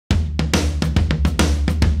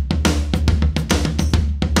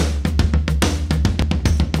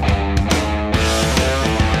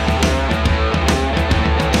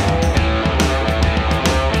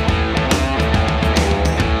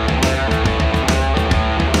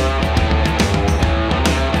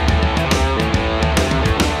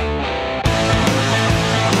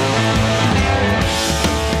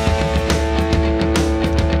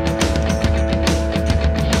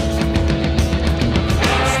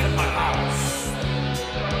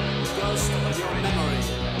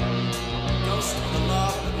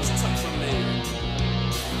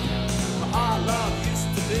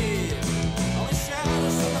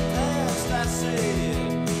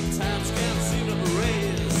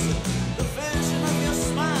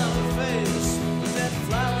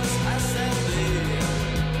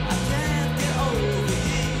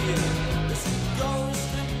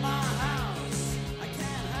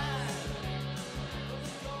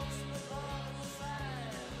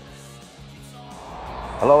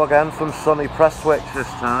Hello again from sunny Prestwich this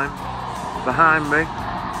time. Behind me,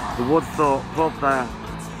 the Woodthorpe Pub there.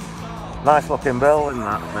 Nice looking building,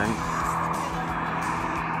 that thing.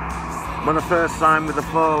 When I first signed with the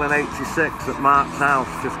Fall in '86 at Mark's house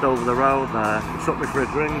just over the road there, he took me for a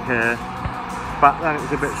drink here. Back then it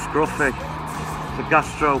was a bit scruffy. It's a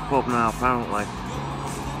gastro pub now apparently.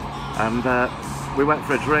 And we went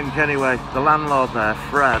for a drink anyway. The landlord there,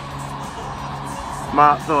 Fred,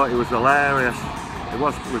 Mark thought he was hilarious. It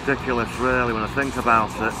was ridiculous really when I think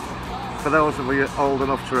about it. For those of you old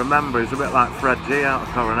enough to remember, he's a bit like Fred G out of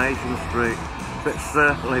Coronation Street. A bit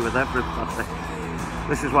surly with everybody.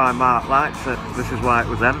 This is why Mark likes it. This is why it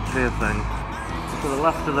was empty, I think. To the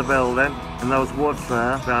left of the building, and those woods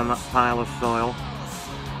there, behind that pile of soil,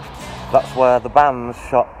 that's where the band's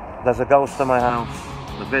shot There's a Ghost of My House,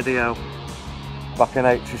 the video, back in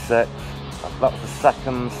 '86. That was the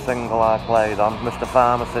second single I played on, Mr.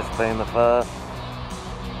 Pharmacist being the first.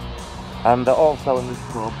 And also in this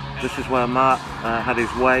pub, this is where Mark had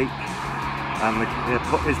his wake, and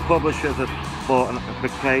his publishers had bought a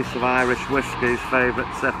big case of Irish whiskey, his favourite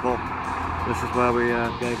tipple. This is where we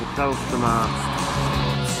gave a toast to Mark.